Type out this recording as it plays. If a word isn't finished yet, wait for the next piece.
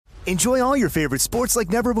Enjoy all your favorite sports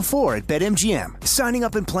like never before at BetMGM. Signing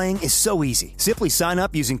up and playing is so easy. Simply sign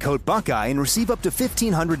up using code Buckeye and receive up to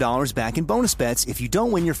 $1,500 back in bonus bets if you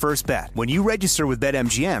don't win your first bet. When you register with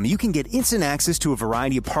BetMGM, you can get instant access to a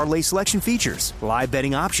variety of parlay selection features, live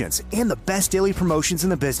betting options, and the best daily promotions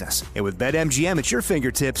in the business. And with BetMGM at your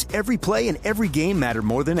fingertips, every play and every game matter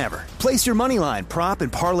more than ever. Place your moneyline, prop,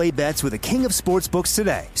 and parlay bets with the king of sportsbooks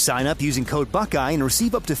today. Sign up using code Buckeye and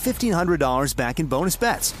receive up to $1,500 back in bonus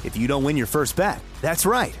bets if you don't win your first bet. That's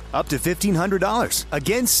right, up to $1,500.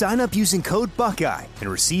 Again, sign up using code Buckeye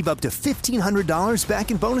and receive up to $1,500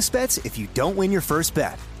 back in bonus bets if you don't win your first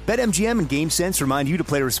bet. BetMGM and GameSense remind you to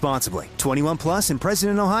play responsibly. 21 plus and present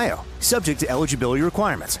in Ohio. Subject to eligibility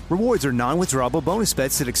requirements. Rewards are non-withdrawable bonus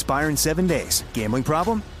bets that expire in 7 days. Gambling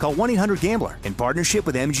problem? Call 1-800-GAMBLER in partnership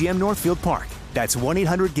with MGM Northfield Park. That's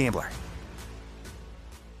 1-800-GAMBLER.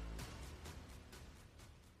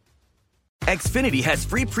 Xfinity has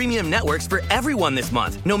free premium networks for everyone this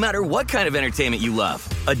month, no matter what kind of entertainment you love.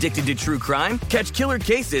 Addicted to true crime? Catch killer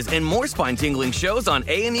cases and more spine-tingling shows on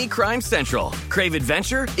A&E Crime Central. Crave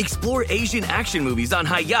adventure? Explore Asian action movies on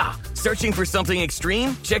Hi-YAH. Searching for something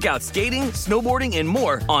extreme? Check out skating, snowboarding, and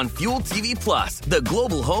more on Fuel TV Plus, the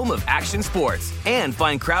global home of action sports. And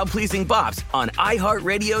find crowd-pleasing bops on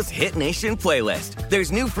iHeartRadio's Hit Nation playlist.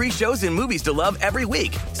 There's new free shows and movies to love every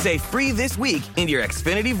week. Say free this week in your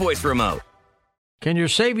Xfinity voice remote. Can your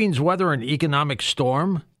savings weather an economic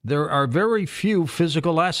storm? There are very few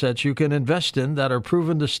physical assets you can invest in that are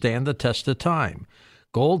proven to stand the test of time.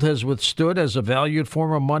 Gold has withstood as a valued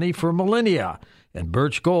form of money for millennia, and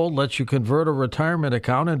Birch Gold lets you convert a retirement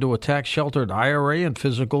account into a tax-sheltered IRA and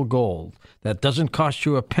physical gold that doesn't cost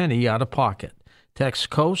you a penny out of pocket.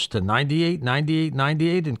 Text COAST to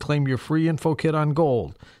 989898 and claim your free info kit on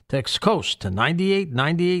gold. Text COAST to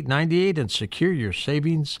 989898 and secure your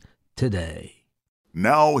savings today.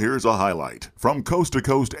 Now here's a highlight from Coast to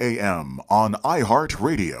Coast AM on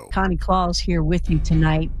iHeartRadio. Connie Claus here with you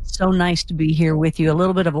tonight. So nice to be here with you. A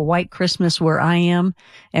little bit of a white Christmas where I am,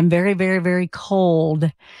 and very, very, very cold.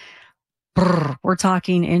 We're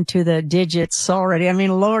talking into the digits already. I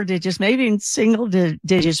mean, lower digits, maybe in single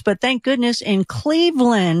digits. But thank goodness in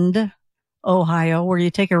Cleveland, Ohio, where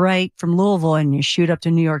you take a right from Louisville and you shoot up to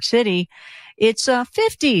New York City, it's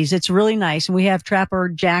 50s. It's really nice. And we have Trapper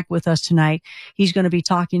Jack with us tonight. He's going to be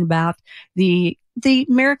talking about the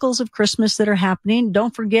miracles of Christmas that are happening.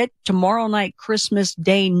 Don't forget, tomorrow night, Christmas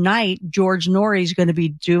Day night, George Norrie is going to be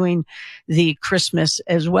doing the Christmas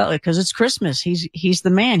as well, because it's Christmas. He's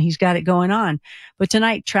the man. He's got it going on. But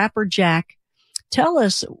tonight, Trapper Jack, tell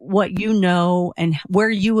us what you know and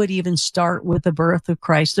where you would even start with the birth of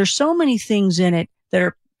Christ. There's so many things in it that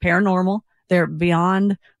are paranormal. They're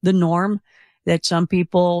beyond the norm, that some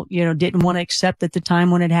people, didn't want to accept at the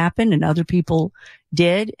time when it happened, and other people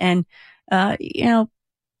did. And,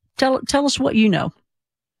 tell us what you know.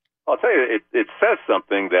 I'll tell you, it says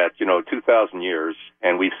something that, 2,000 years,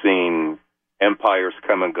 and we've seen empires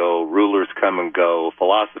come and go, rulers come and go,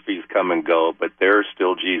 philosophies come and go, but there's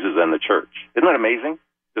still Jesus and the church. Isn't that amazing?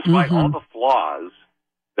 Despite all the flaws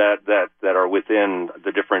that are within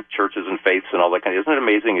the different churches and faiths and all that kind of, isn't it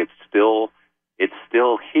amazing? It's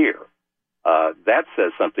still here. That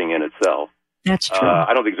says something in itself. That's true.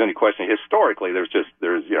 I don't think there's any question. Historically, Jesus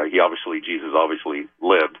obviously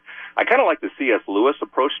lived. I kind of like the C.S. Lewis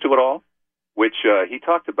approach to it all, which he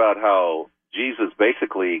talked about how Jesus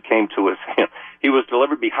basically came to us. He was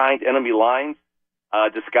delivered behind enemy lines,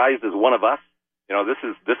 disguised as one of us.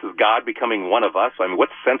 This is God becoming one of us. I mean, what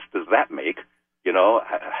sense does that make?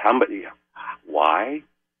 Why?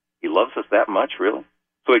 He loves us that much, really?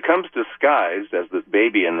 So he comes disguised as this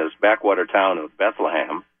baby in this backwater town of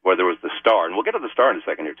Bethlehem, where there was the star. And we'll get to the star in a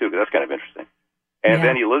second here, too, because that's kind of interesting. And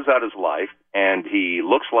then he lives out his life, and he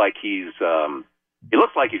looks like he's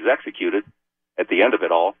executed at the end of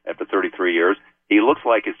it all, after 33 years. He looks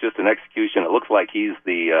like it's just an execution. It looks like he's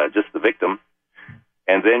just the victim.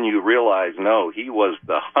 And then you realize, no, he was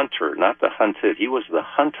the hunter, not the hunted. He was the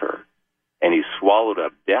hunter. And he swallowed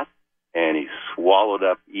up death, and he swallowed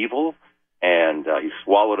up evil, and he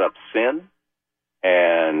swallowed up sin,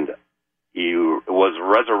 and he was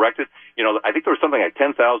resurrected. I think there was something like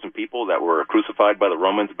 10,000 people that were crucified by the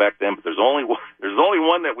Romans back then, but there's only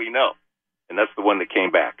one that we know, and that's the one that came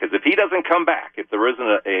back. Because if he doesn't come back, if there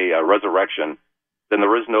isn't a resurrection, then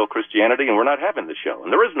there is no Christianity, and we're not having the show,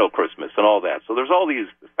 and there is no Christmas and all that. So there's all these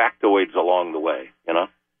factoids along the way,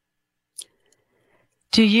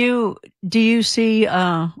 Do you see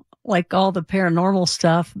like all the paranormal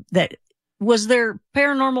stuff? Was there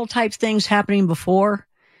paranormal type things happening before,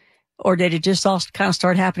 or did it just all kind of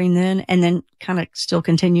start happening then and then kind of still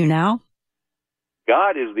continue now?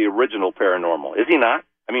 God is the original paranormal, is he not?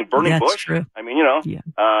 I mean, burning That's bush. True. I mean, you know,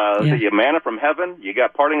 the manna from heaven. You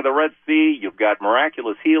got parting of the Red Sea. You've got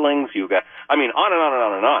miraculous healings. You've got, I mean, on and on and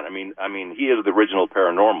on and on. I mean, he is the original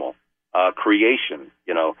paranormal creation.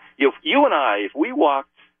 You know, if you and I, if we walked,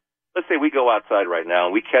 let's say we go outside right now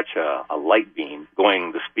and we catch a light beam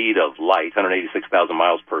going the speed of light, 186,000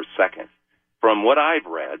 miles per second. From what I've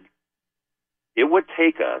read, it would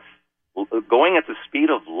take us, going at the speed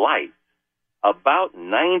of light, about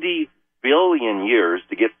 90 billion years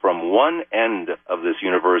to get from one end of this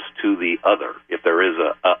universe to the other, if there is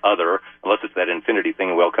a other, unless it's that infinity thing,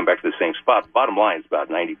 and we'll come back to the same spot. Bottom line, it's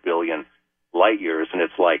about 90 billion light years, and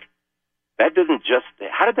it's like, that didn't just,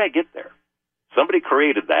 how did that get there? Somebody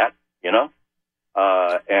created that, you know?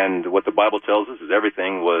 And what the Bible tells us is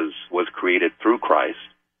everything was created through Christ,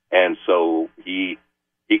 and so he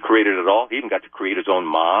created it all. He even got to create his own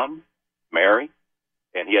mom, Mary,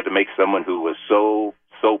 and he had to make someone who was so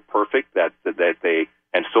perfect that they,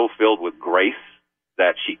 and so filled with grace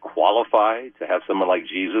that she qualified to have someone like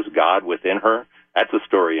Jesus, God, within her. That's a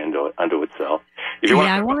story unto itself.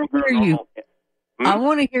 I want to hear you. I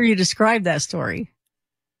want to hear you describe that story.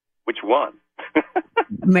 Which one?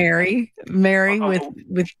 Mary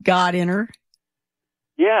with God in her.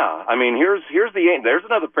 Yeah, I mean, there's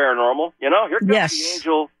another paranormal. You know, here comes the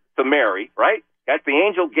angel to Mary, right? That's the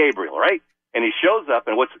angel Gabriel, right? And he shows up,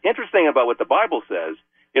 and what's interesting about what the Bible says,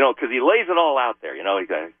 you know, because he lays it all out there, you know, he's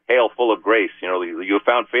a hail full of grace, you know, you have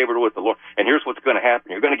found favor with the Lord, and here's what's going to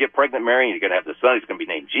happen. You're going to get pregnant, Mary, and you're going to have the son, he's going to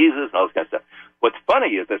be named Jesus, and all this kind of stuff. What's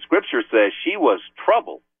funny is that Scripture says she was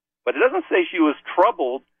troubled, but it doesn't say she was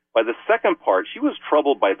troubled by the second part. She was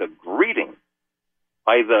troubled by the greeting.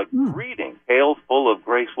 Greeting, hail full of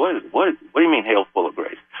grace. What do you mean, hail full of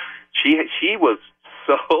grace? She was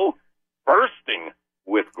so bursting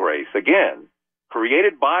with grace. Again,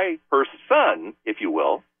 created by her son, if you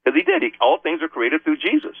will, because he did. All things are created through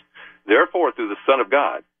Jesus. Therefore, through the Son of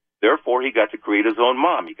God. Therefore, he got to create his own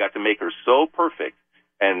mom. He got to make her so perfect.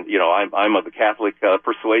 And, you know, I'm of the Catholic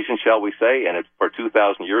persuasion, shall we say, and for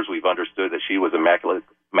 2,000 years we've understood that she was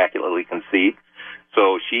immaculately conceived.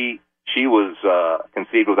 So she was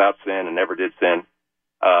conceived without sin and never did sin.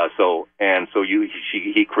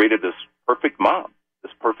 He created this perfect mom.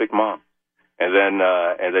 And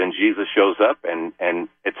then Jesus shows up, and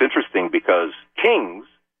it's interesting because kings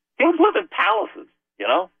live in palaces, you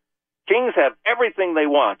know? Kings have everything they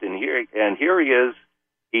want, and here he is.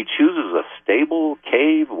 He chooses a stable,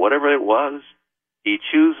 cave, whatever it was. He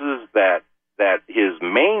chooses that his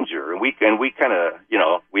manger, and we kind of, you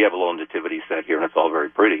know, we have a little nativity set here, and it's all very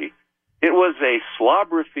pretty. It was a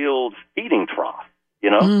slobber-filled feeding trough,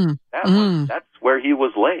 you know? That's where he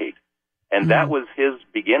was laid, and that was his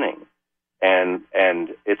beginning. And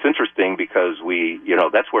it's interesting because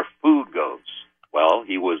that's where food goes. Well,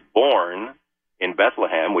 he was born in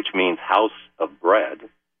Bethlehem, which means house of bread.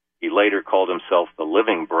 He later called himself the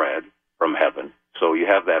living bread from heaven. So you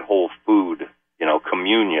have that whole food, you know,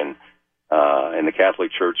 communion. In the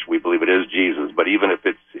Catholic Church, we believe it is Jesus, but even if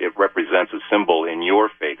it represents a symbol in your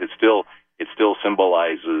faith, it still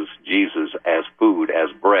symbolizes Jesus as food, as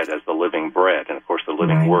bread, as the living bread, and of course the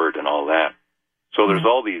living word and all that. So there's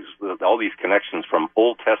all these connections from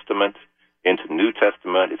Old Testament into New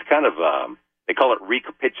Testament. It's kind of they call it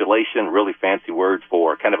recapitulation, really fancy word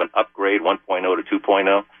for kind of an upgrade, 1.0 to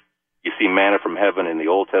 2.0. You see manna from heaven in the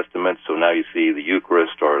Old Testament, so now you see the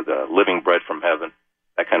Eucharist or the living bread from heaven,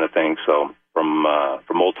 that kind of thing. So from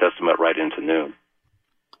Old Testament right into New.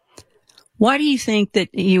 Why do you think that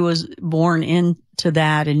he was born into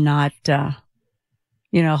that and not, a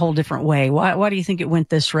whole different way? Why do you think it went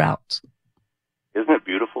this route? Isn't it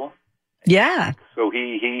beautiful? Yeah. So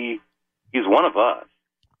he's one of us,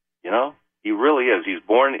 you know? He really is. He's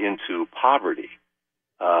born into poverty.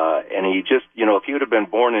 And he just, if he would have been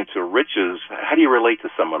born into riches, how do you relate to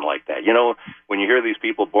someone like that? You know, when you hear these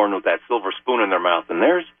people born with that silver spoon in their mouth, and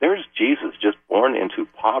there's Jesus just born into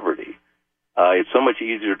poverty. It's so much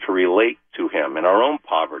easier to relate to him in our own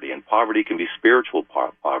poverty, and poverty can be spiritual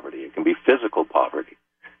poverty. It can be physical poverty.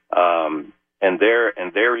 And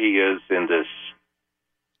there he is in this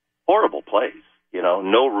horrible place,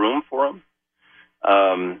 no room for him.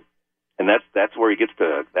 And that's where he gets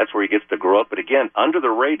to grow up. But again, under the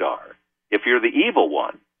radar. If you're the evil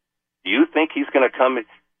one, do you think he's going to come?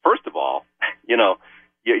 First of all,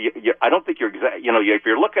 I don't think you're exact. If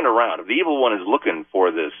you're looking around, if the evil one is looking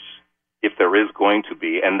for this, if there is going to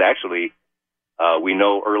be, and actually, we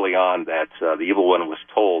know early on that the evil one was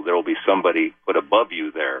told there will be somebody put above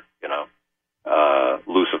you there.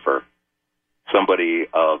 Lucifer, somebody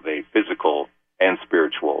of a physical and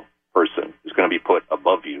spiritual person is going to be put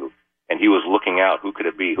above you. and he was looking out, who could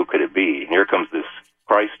it be? Who could it be? And here comes this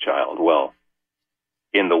Christ child. Well,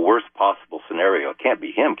 in the worst possible scenario, it can't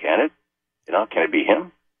be him, can it? Can it be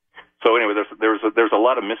him? So anyway, there's a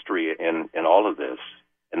lot of mystery in all of this.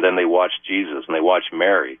 And then they watch Jesus and they watch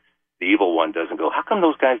Mary. The evil one doesn't go, how come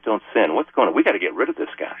those guys don't sin? What's going on? We got to get rid of this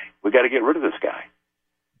guy. We got to get rid of this guy.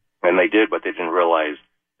 And they did, but they didn't realize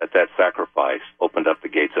that sacrifice opened up the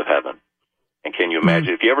gates of heaven. And can you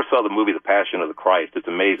imagine, if you ever saw the movie The Passion of the Christ, it's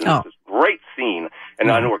amazing. It's this great scene.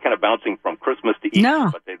 And I know we're kind of bouncing from Christmas to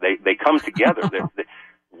Easter, but they come together.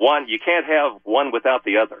 One, you can't have one without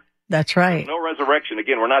the other. That's right. There's no resurrection.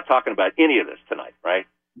 Again, we're not talking about any of this tonight, right?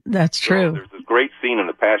 That's true. So there's this great scene in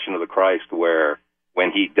The Passion of the Christ where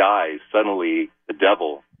when he dies, suddenly the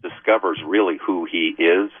devil discovers really who he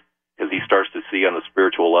is, because he starts to see on the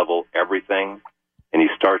spiritual level everything. And he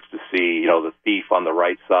starts to see, the thief on the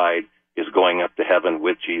right side is going up to heaven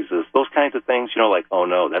with Jesus. Those kinds of things, like, oh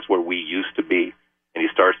no, that's where we used to be. And he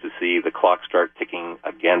starts to see the clock start ticking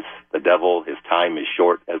against the devil. His time is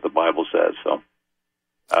short, as the Bible says.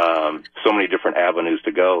 So many different avenues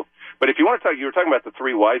to go. But if you want to talk, you were talking about the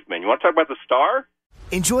three wise men. You want to talk about the star?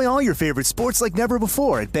 Enjoy all your favorite sports like never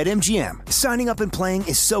before at BetMGM. Signing up and playing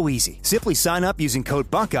is so easy. Simply sign up using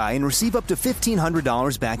code Buckeye and receive up to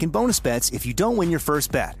 $1,500 back in bonus bets if you don't win your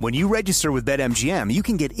first bet. When you register with BetMGM, you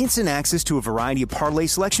can get instant access to a variety of parlay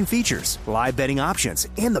selection features, live betting options,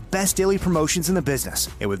 and the best daily promotions in the business.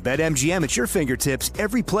 And with BetMGM at your fingertips,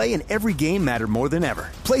 every play and every game matter more than ever.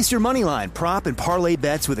 Place your moneyline, prop, and parlay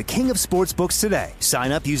bets with the king of sportsbooks today.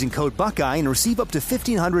 Sign up using code Buckeye and receive up to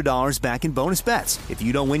 $1,500 back in bonus bets if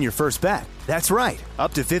you don't win your first bet. That's right,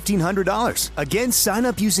 up to $1,500. Again, sign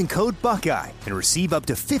up using code Buckeye and receive up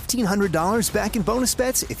to $1,500 back in bonus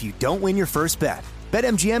bets if you don't win your first bet.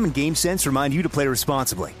 BetMGM and GameSense remind you to play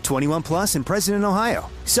responsibly. 21 plus and present in Ohio.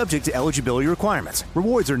 Subject to eligibility requirements.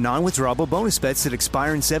 Rewards are non-withdrawable bonus bets that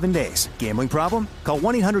expire in 7 days. Gambling problem? Call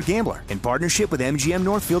 1-800-GAMBLER in partnership with MGM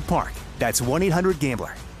Northfield Park. That's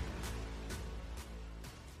 1-800-GAMBLER.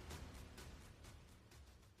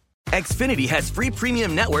 Xfinity has free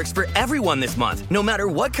premium networks for everyone this month, no matter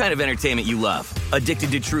what kind of entertainment you love.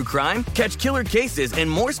 Addicted to true crime? Catch killer cases and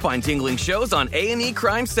more spine-tingling shows on A&E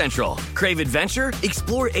Crime Central. Crave adventure?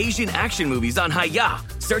 Explore Asian action movies on Hi-YAH.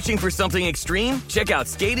 Searching for something extreme? Check out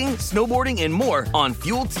skating, snowboarding, and more on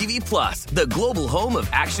Fuel TV Plus, the global home of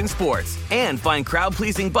action sports. And find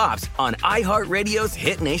crowd-pleasing bops on iHeartRadio's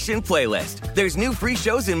Hit Nation playlist. There's new free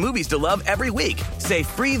shows and movies to love every week. Say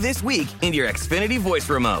free this week in your Xfinity voice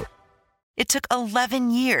remote. It took 11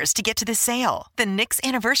 years to get to this sale. The Knix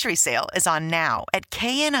Anniversary Sale is on now at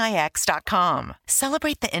knix.com.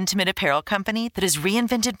 Celebrate the intimate apparel company that has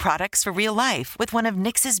reinvented products for real life with one of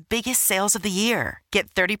Knix's biggest sales of the year.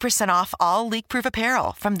 Get 30% off all leak-proof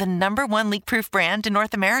apparel from the #1 leak-proof brand in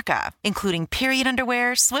North America, including period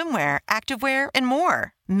underwear, swimwear, activewear, and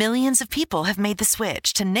more. Millions of people have made the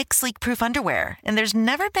switch to Knix leak-proof underwear, and there's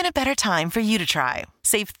never been a better time for you to try.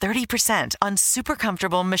 Save 30% on super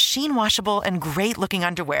comfortable, machine-washable, and great-looking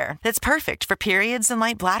underwear that's perfect for periods and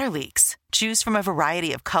light bladder leaks. Choose from a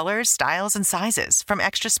variety of colors, styles, and sizes, from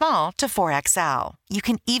extra small to 4XL. You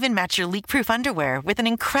can even match your leak-proof underwear with an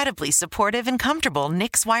incredibly supportive and comfortable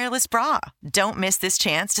Knix wireless bra. Don't miss this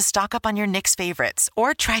chance to stock up on your Knix favorites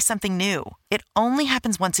or try something new. It only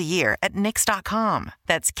happens once a year at Knix.com.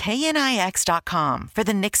 That's KNIX.com for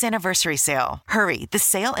the Knix Anniversary Sale. Hurry, the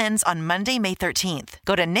sale ends on Monday, May 13th.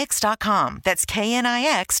 Go to Knix.com. That's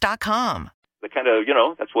KNIX.com. The kind of,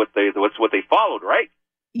 that's what they followed, right?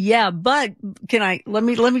 Yeah, but let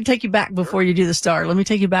me take you back before you do the star. Let me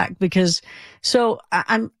take you back because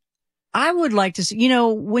I would like to see,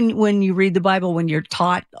 when you read the Bible, when you're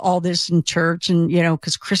taught all this in church and,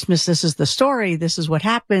 cause Christmas, this is the story. This is what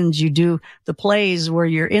happens. You do the plays where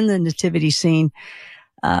you're in the nativity scene.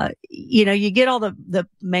 You get all the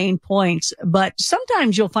main points, but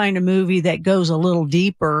sometimes you'll find a movie that goes a little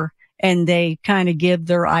deeper and they kind of give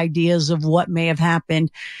their ideas of what may have happened.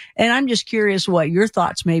 And I'm just curious what your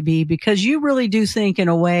thoughts may be, because you really do think in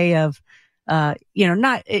a way of,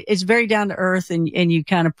 it's very down to earth and you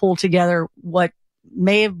kind of pull together what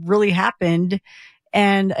may have really happened.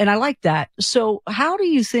 And I like that. So how do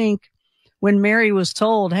you think when Mary was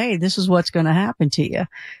told, hey, this is what's going to happen to you?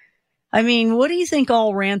 I mean, what do you think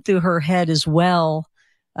all ran through her head as well,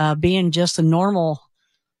 being just a normal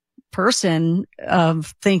person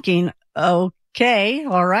of thinking, okay,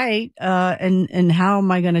 all right. And how am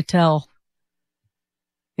I going to tell,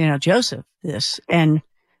 Joseph this? And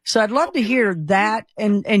so I'd love to hear that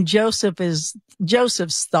and Joseph's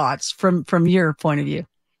thoughts from your point of view.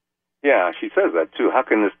 Yeah, she says that too. How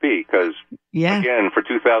can this be? Because, again, for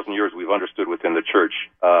 2,000 years, we've understood within the church,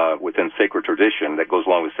 within sacred tradition that goes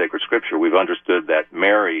along with sacred scripture, we've understood that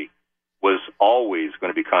Mary was always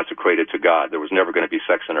going to be consecrated to God. There was never going to be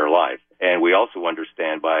sex in her life. And we also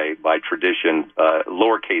understand by tradition,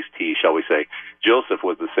 lowercase t, shall we say, Joseph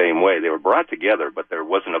was the same way. They were brought together, but there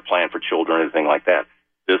wasn't a plan for children or anything like that.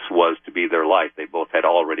 This was to be their life. They both had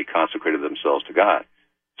already consecrated themselves to God.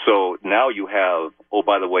 So now you have, oh,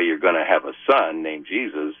 by the way, you're going to have a son named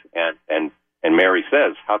Jesus, and Mary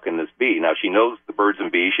says, how can this be? Now, she knows the birds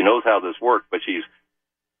and bees. She knows how this works, but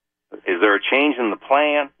is there a change in the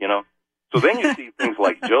plan? So then you see things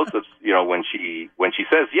like Joseph's, when she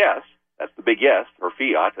says yes, that's the big yes, or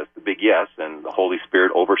fiat, that's the big yes, and the Holy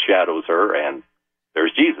Spirit overshadows her, and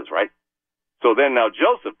there's Jesus, right? So then now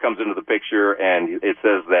Joseph comes into the picture, and it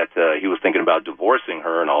says that he was thinking about divorcing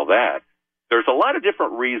her and all that. There's a lot of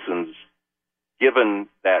different reasons given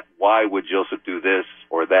that why would Joseph do this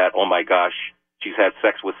or that, oh my gosh, she's had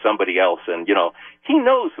sex with somebody else, and, he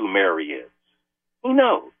knows who Mary is. He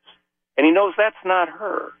knows. And he knows that's not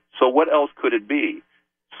her. So what else could it be?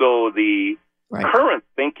 So the current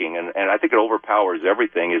thinking, and I think it overpowers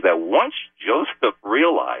everything, is that once Joseph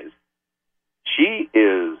realized she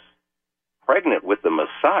is pregnant with the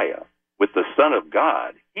Messiah, with the Son of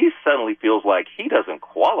God, he suddenly feels like he doesn't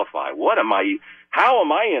qualify. How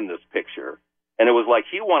am I in this picture? And it was like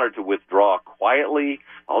he wanted to withdraw quietly.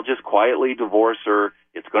 I'll just quietly divorce her.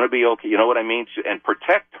 It's going to be okay. You know what I mean? And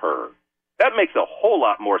protect her. That makes a whole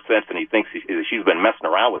lot more sense than he thinks she's been messing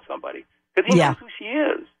around with somebody. Because he knows who she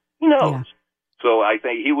is. He knows. Yeah. So I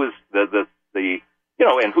think he was the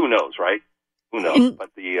and who knows, right? Who knows?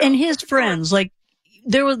 And his friends, like,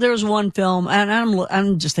 there was one film, and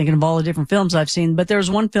I'm just thinking of all the different films I've seen, but there was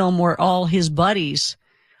one film where all his buddies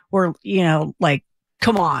were, like,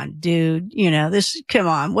 come on, dude, come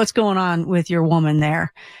on, what's going on with your woman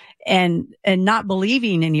there? And not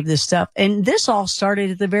believing any of this stuff. And this all started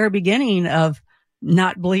at the very beginning of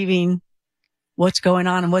not believing what's going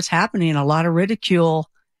on and what's happening. A lot of ridicule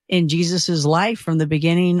in Jesus's life from the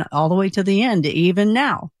beginning all the way to the end, even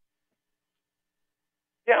now.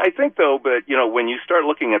 Yeah, I think, though, but, when you start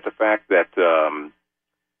looking at the fact that...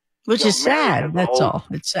 which is sad, that's all.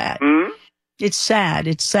 It's sad. Mm-hmm. It's sad.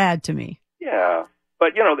 It's sad to me. Yeah, but,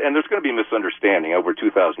 and there's going to be misunderstanding. Over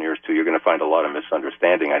 2,000 years, too, you're going to find a lot of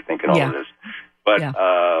misunderstanding, I think, in all of this. But,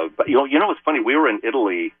 but what's funny? We were in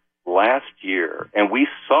Italy last year, and we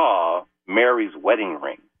saw Mary's wedding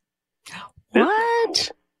ring. What?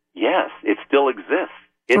 Cool. Yes, it still exists.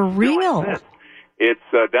 For real? Exists.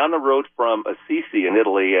 It's down the road from Assisi in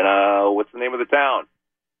Italy, and what's the name of the town?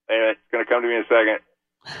 It's going to come to me in a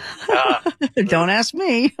second. Don't ask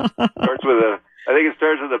me. Starts with I think it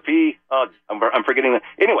starts with a P. Oh, I'm forgetting that.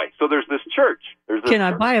 Anyway, so there's this church. Can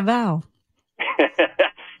I buy a vow?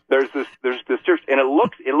 there's this church, and it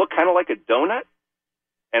looked kind of like a donut,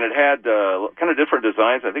 and it had kind of different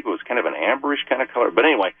designs. I think it was kind of an amberish kind of color. But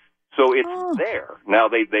anyway. So it's there. Now,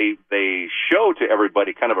 they show to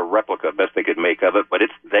everybody kind of a replica, best they could make of it, but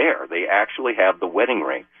it's there. They actually have the wedding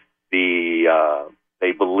ring. They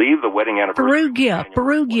believe the wedding anniversary.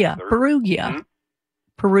 Perugia. Hmm?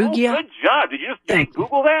 Perugia. Oh, good job. Did you just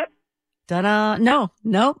Google that? Ta-da.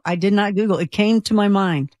 No, I did not Google. It came to my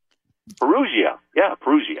mind. Perugia. Yeah,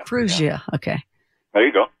 Perugia. Perugia. Yeah. Okay. There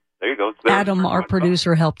you go. Adam, our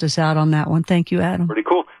producer, helped us out on that one. Thank you, Adam. Pretty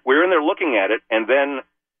cool. We were in there looking at it, and then...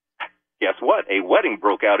 guess what? A wedding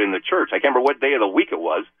broke out in the church. I can't remember what day of the week it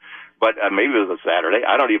was, but maybe it was a Saturday.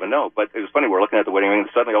 I don't even know. But it was funny. We're looking at the wedding ring, and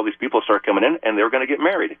suddenly all these people start coming in, and they're going to get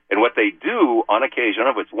married. And what they do on occasion, I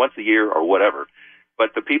don't know if it's once a year or whatever,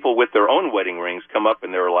 but the people with their own wedding rings come up,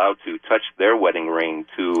 and they're allowed to touch their wedding ring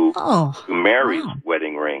to Mary's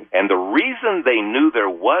wedding ring. And the reason they knew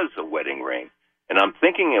there was a wedding ring, and I'm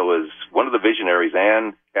thinking it was one of the visionaries,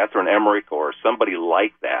 Anne Catherine Emmerich, or somebody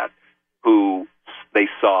like that, who... they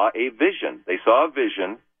saw a vision. They saw a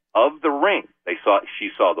vision of the ring. She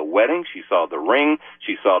saw the wedding. She saw the ring.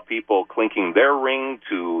 She saw people clinking their ring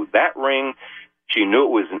to that ring. She knew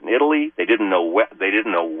it was in Italy. They didn't know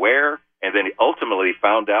where. And then ultimately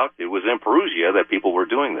found out it was in Perugia that people were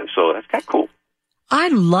doing this. So that's kind of cool. I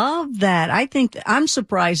love that. I think I'm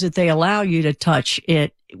surprised that they allow you to touch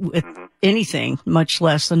it with anything, much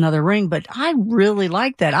less another ring. But I really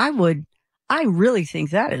like that. I really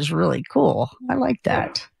think that is really cool. I like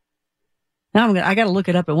that. Now I got to look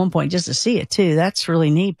it up at one point just to see it too. That's really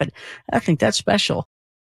neat, but I think that's special.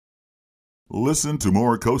 Listen to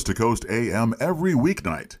more Coast to Coast AM every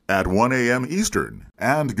weeknight at 1 a.m. Eastern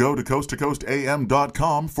and go to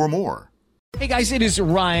coasttocoastam.com for more. Hey guys, it is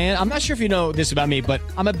Ryan. I'm not sure if you know this about me, but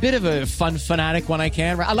I'm a bit of a fun fanatic when I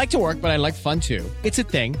can. I like to work, but I like fun too. It's a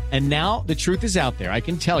thing. And now the truth is out there. I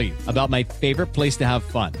can tell you about my favorite place to have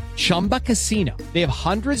fun. Chumba Casino. They have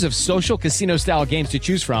hundreds of social casino style games to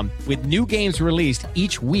choose from with new games released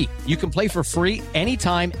each week. You can play for free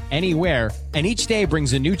anytime, anywhere. And each day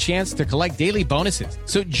brings a new chance to collect daily bonuses.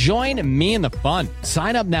 So join me in the fun.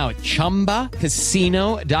 Sign up now at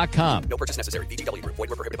ChumbaCasino.com. No purchase necessary. VGW Group. Void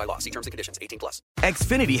where prohibited by law. See terms and conditions. 18+.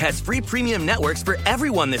 Xfinity has free premium networks for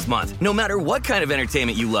everyone this month, no matter what kind of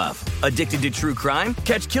entertainment you love. Addicted to true crime?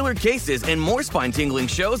 Catch killer cases and more spine-tingling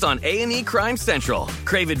shows on A&E Crime Central.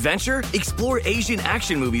 Crave adventure? Explore Asian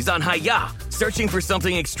action movies on Hi-YAH. Searching for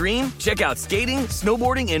something extreme? Check out skating,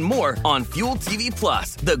 snowboarding, and more on Fuel TV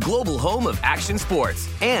Plus, the global home of action sports.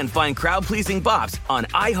 And find crowd-pleasing bops on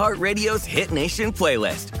iHeartRadio's Hit Nation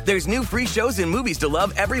playlist. There's new free shows and movies to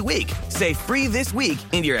love every week. Say free this week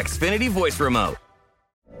in your Xfinity voice remote.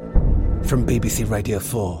 From BBC Radio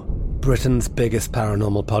 4, Britain's biggest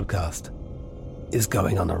paranormal podcast is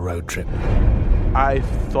going on a road trip. I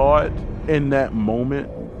thought in that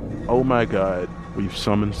moment, oh my God, we've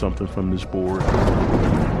summoned something from this board.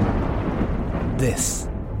 This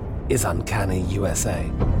is Uncanny USA.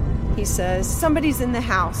 He says, somebody's in the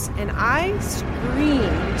house, and I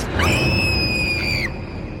screamed.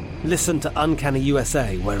 Listen to Uncanny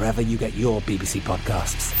USA wherever you get your BBC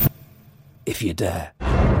podcasts, if you dare.